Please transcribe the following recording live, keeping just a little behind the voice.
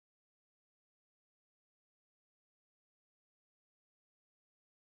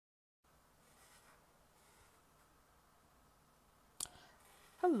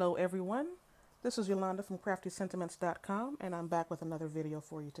Hello everyone, this is Yolanda from CraftySentiments.com and I'm back with another video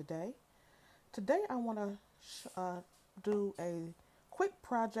for you today. Today I want to do a quick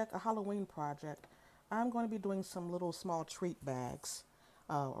project, a Halloween project. I'm going to be doing some little small treat bags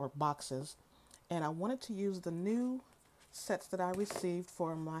or boxes, and I wanted to use the new sets that I received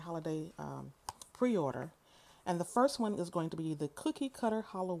for my holiday pre-order. And the first one is going to be the Cookie Cutter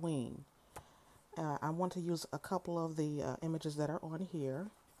Halloween. I want to use a couple of the images that are on here.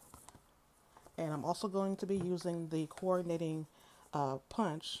 And I'm also going to be using the coordinating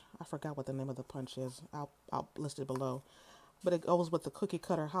punch. I forgot what the name of the punch is. I'll list it below. But it goes with the Cookie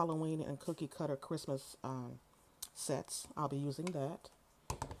Cutter Halloween and Cookie Cutter Christmas sets. I'll be using that.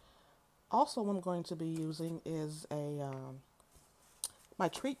 Also, what I'm going to be using is my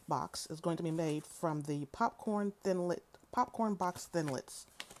treat box is going to be made from the Popcorn Box Thinlits.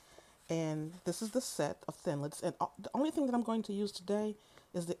 And this is the set of Thinlits. And the only thing that I'm going to use today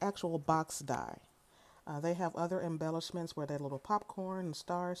is the actual box die. They have other embellishments where they're little popcorn and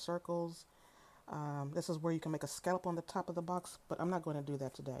stars, circles. This is where you can make a scallop on the top of the box, but I'm not going to do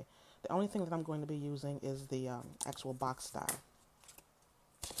that today. The only thing that I'm going to be using is the actual box die.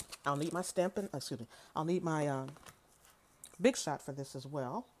 I'll need my I'll need my Big Shot for this as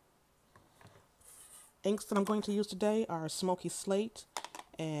well. Inks that I'm going to use today are Smoky Slate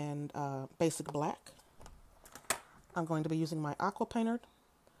and Basic Black. I'm going to be using my aqua painter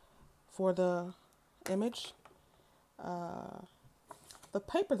for the image. The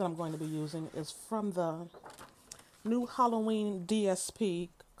paper that I'm going to be using is from the new Halloween DSP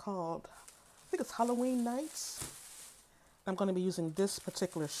called, I think it's Halloween Nights. I'm going to be using this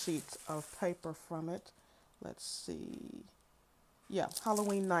particular sheet of paper from it. Let's see. Yeah,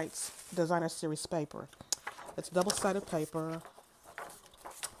 Halloween Nights Designer Series paper. It's double-sided paper.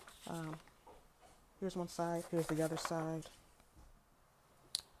 Here's one side, here's the other side.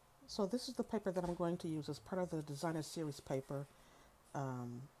 So this is the paper that I'm going to use as part of the Designer Series paper,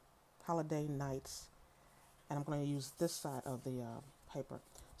 Holiday Nights, and I'm going to use this side of the paper.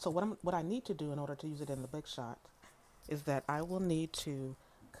 So what I need to do in order to use it in the Big Shot is that I will need to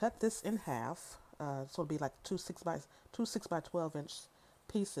cut this in half, so it'll be like two 6 by 12 inch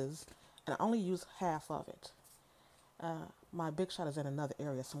pieces, and I only use half of it. My Big Shot is in another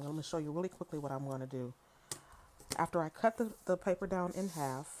area, so I'm going to show you really quickly what I'm going to do. After I cut the paper down in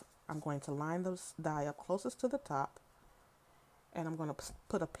half, I'm going to line the die up closest to the top, and I'm going to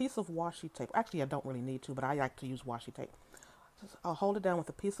put a piece of washi tape. Actually, I don't really need to, but I like to use washi tape. I'll hold it down with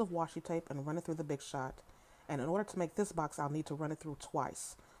a piece of washi tape and run it through the Big Shot. And in order to make this box, I'll need to run it through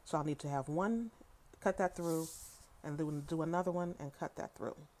twice. So I'll need to have one, cut that through, and then do another one and cut that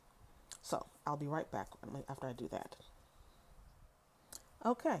through. So I'll be right back after I do that.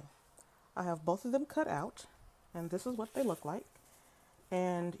 Okay, I have both of them cut out, and this is what they look like.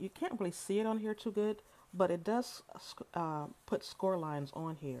 And you can't really see it on here too good, but it does put score lines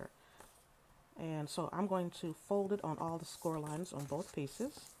on here. And so I'm going to fold it on all the score lines on both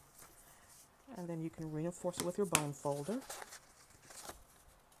pieces. And then you can reinforce it with your bone folder.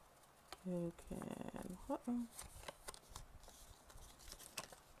 You can,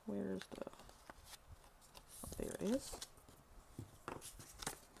 where's the, oh, there it is.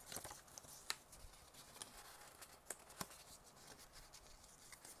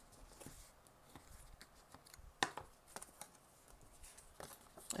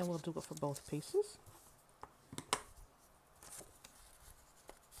 And we'll do it for both pieces.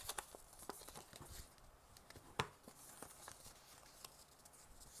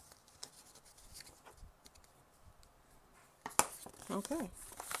 Okay,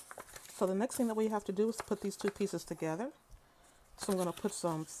 so the next thing that we have to do is put these two pieces together. So I'm going to put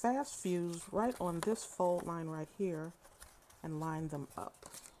some fast fuse right on this fold line right here and line them up.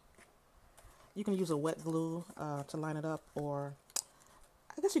 You can use a wet glue to line it up, or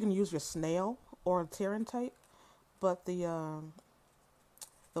I guess you can use your snail or tearing tape, but the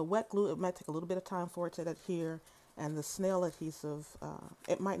wet glue, it might take a little bit of time for it to adhere, and the snail adhesive,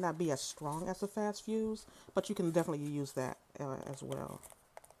 it might not be as strong as the fast fuse, but you can definitely use that as well.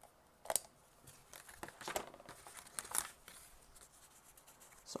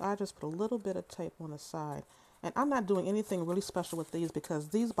 So I just put a little bit of tape on the side, and I'm not doing anything really special with these because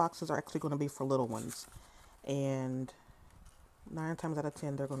these boxes are actually going to be for little ones, and 9 times out of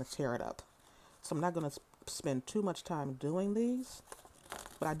 10 they're going to tear it up. So I'm not going to spend too much time doing these,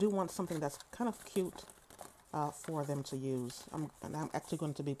 but I do want something that's kind of cute for them to use. I'm actually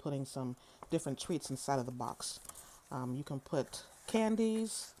going to be putting some different treats inside of the box. You can put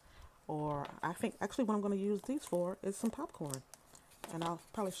candies, or I think actually what I'm going to use these for is some popcorn. And I'll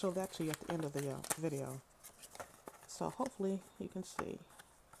probably show that to you at the end of the video. So hopefully you can see.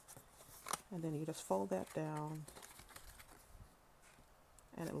 And then you just fold that down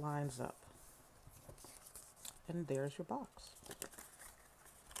and it lines up. And there's your box.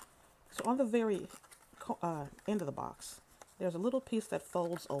 So on the very end of the box, there's a little piece that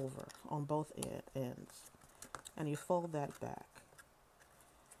folds over on both ends. And you fold that back.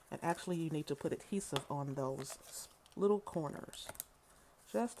 And actually you need to put adhesive on those little corners.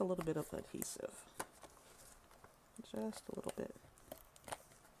 Just a little bit of adhesive. Just a little bit.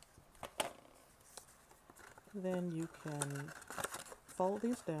 Then you can fold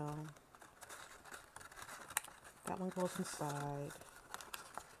these down. That one goes inside.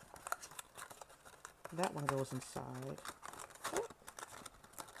 That one goes inside. Oh.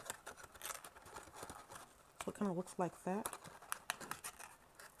 So it kind of looks like that.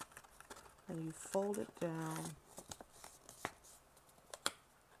 And you fold it down.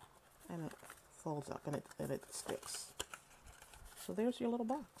 And it folds up and it sticks. So there's your little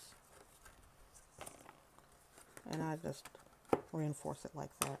box. And I just reinforce it like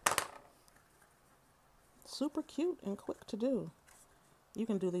that. Super cute and quick to do. You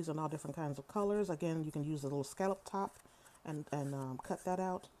can do these in all different kinds of colors. Again, you can use a little scallop top and cut that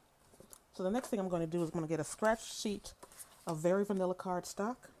out. So the next thing I'm going to do is I'm going to get a scratch sheet of very vanilla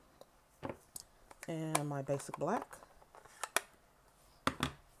cardstock and my basic black.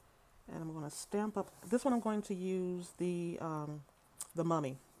 And I'm going to stamp up. This one I'm going to use the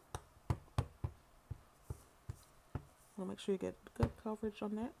mummy. I'll make sure you get good coverage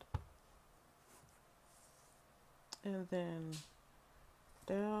on that. And then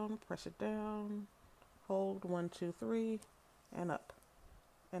down, press it down, hold 1, 2, 3, and up.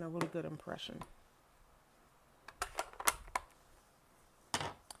 And a really good impression.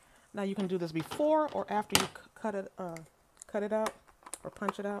 Now you can do this before or after you cut it out or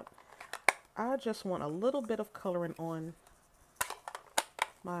punch it out. I just want a little bit of coloring on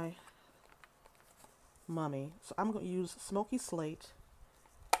my mummy. So I'm going to use Smoky Slate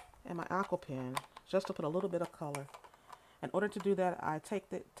and my aqua pen just to put a little bit of color. In order to do that, I take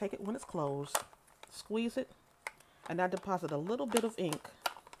it when it's closed, squeeze it, and I deposit a little bit of ink,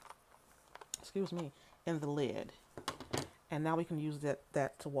 excuse me, in the lid. And now we can use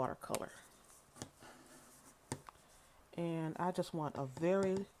that to watercolor. And I just want a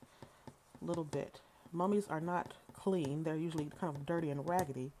very little bit. Mummies are not clean. They're usually kind of dirty and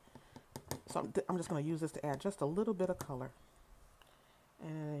raggedy. So I'm just going to use this to add just a little bit of color.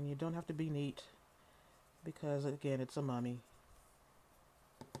 And you don't have to be neat because, again, it's a mummy.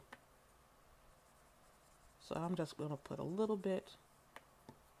 So I'm just going to put a little bit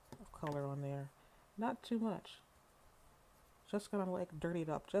of color on there. Not too much. Just going to like dirty it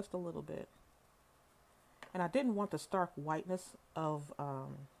up just a little bit. And I didn't want the stark whiteness of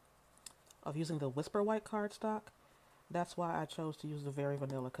using the Whisper White cardstock. That's why I chose to use the Very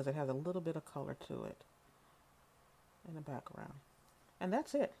Vanilla, because it has a little bit of color to it in the background. And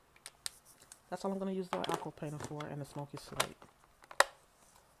that's it. That's all I'm going to use the aqua painter for, and the Smoky Slate.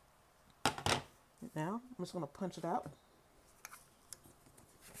 Now, I'm just going to punch it out.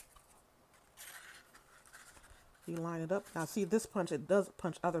 You line it up. Now, see this punch, it does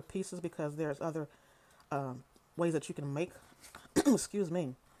punch other pieces because there's other ways that you can make, excuse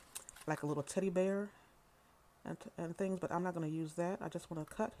me, like a little teddy bear and things, but I'm not going to use that. I just want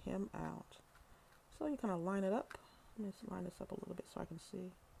to cut him out. So you kind of line it up. Let me line this up a little bit so I can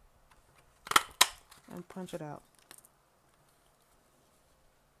see. And punch it out.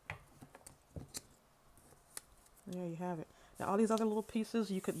 And there you have it. Now all these other little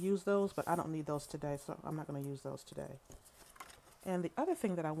pieces, you could use those, but I don't need those today, so I'm not going to use those today. And the other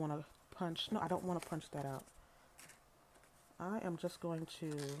thing that I want to punch, no, I don't want to punch that out. I am just going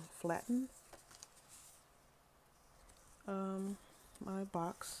to flatten my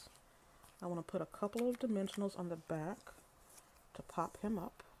box. I want to put a couple of dimensionals on the back to pop him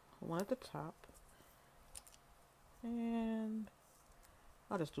up. One at the top. And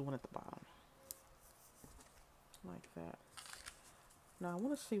I'll just do one at the bottom. Like that. Now I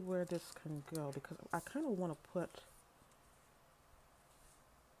want to see where this can go because I kind of want to put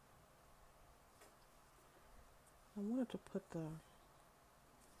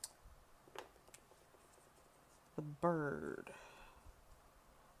the bird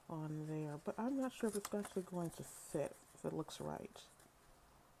on there, but I'm not sure if it's actually going to fit, if it looks right.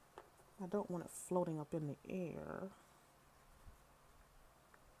 I don't want it floating up in the air.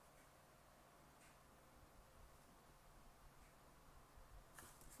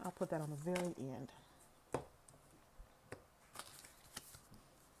 I'll put that on the very end.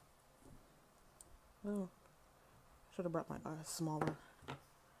 Oh, should have brought my smaller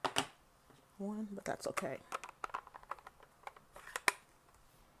one, but that's okay.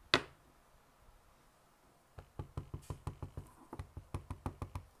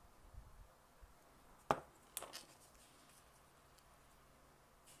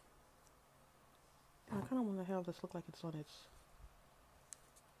 of want to have this look like it's on its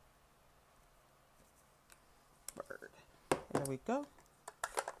bird. There we go.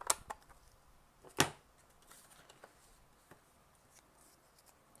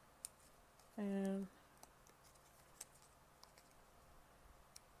 And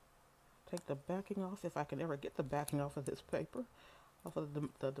take the backing off, if I can ever get the backing off of this paper, off of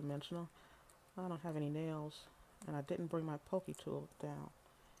the dimensional. I don't have any nails, and I didn't bring my pokey tool down.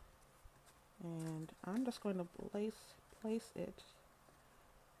 And I'm just going to place it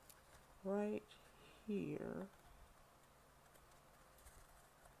right here.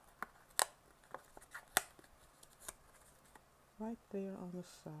 Right there on the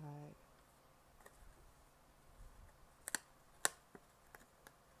side.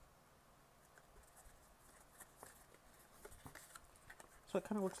 So it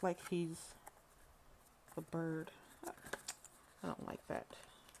kind of looks like he's the bird. I don't like that.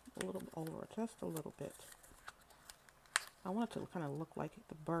 A little over, just a little bit. I want it to kind of look like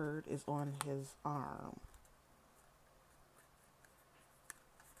the bird is on his arm.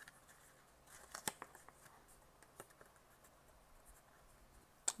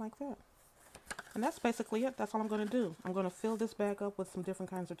 Like that. And that's basically it. That's all I'm going to do. I'm going to fill this bag up with some different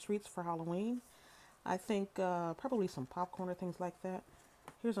kinds of treats for Halloween. I think probably some popcorn or things like that.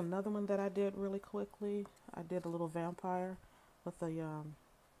 Here's another one that I did really quickly. I did a little vampire with a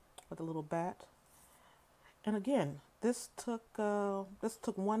little bat. And again, this took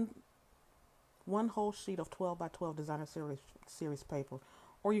one whole sheet of 12 by 12 designer series paper,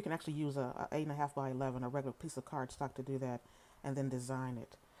 or you can actually use a 8.5 by 11, a regular piece of cardstock to do that, and then design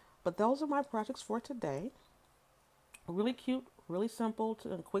it. But those are my projects for today. Really cute, really simple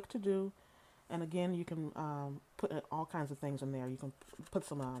and quick to do. And again, you can put all kinds of things in there. You can put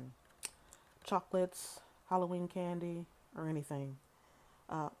some chocolates, Halloween candy, or anything.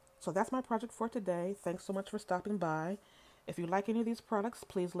 So that's my project for today. Thanks so much for stopping by. If you like any of these products,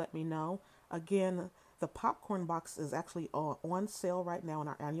 please let me know. Again, the popcorn box is actually on sale right now in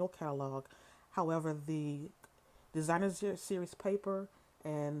our annual catalog. However, the designer series paper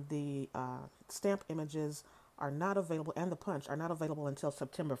and the stamp images are not available, and the punch are not available until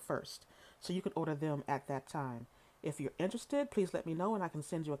September 1st. So you can order them at that time. If you're interested, please let me know and I can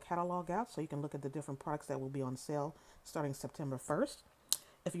send you a catalog out so you can look at the different products that will be on sale starting September 1st.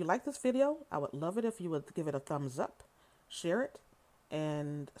 If you like this video, I would love it if you would give it a thumbs up, share it,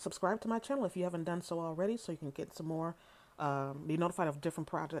 and subscribe to my channel if you haven't done so already so you can get some more, be notified of different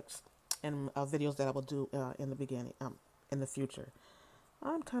projects and videos that I will do in the future.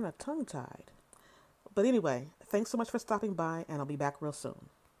 I'm kind of tongue-tied. But anyway, thanks so much for stopping by, and I'll be back real soon.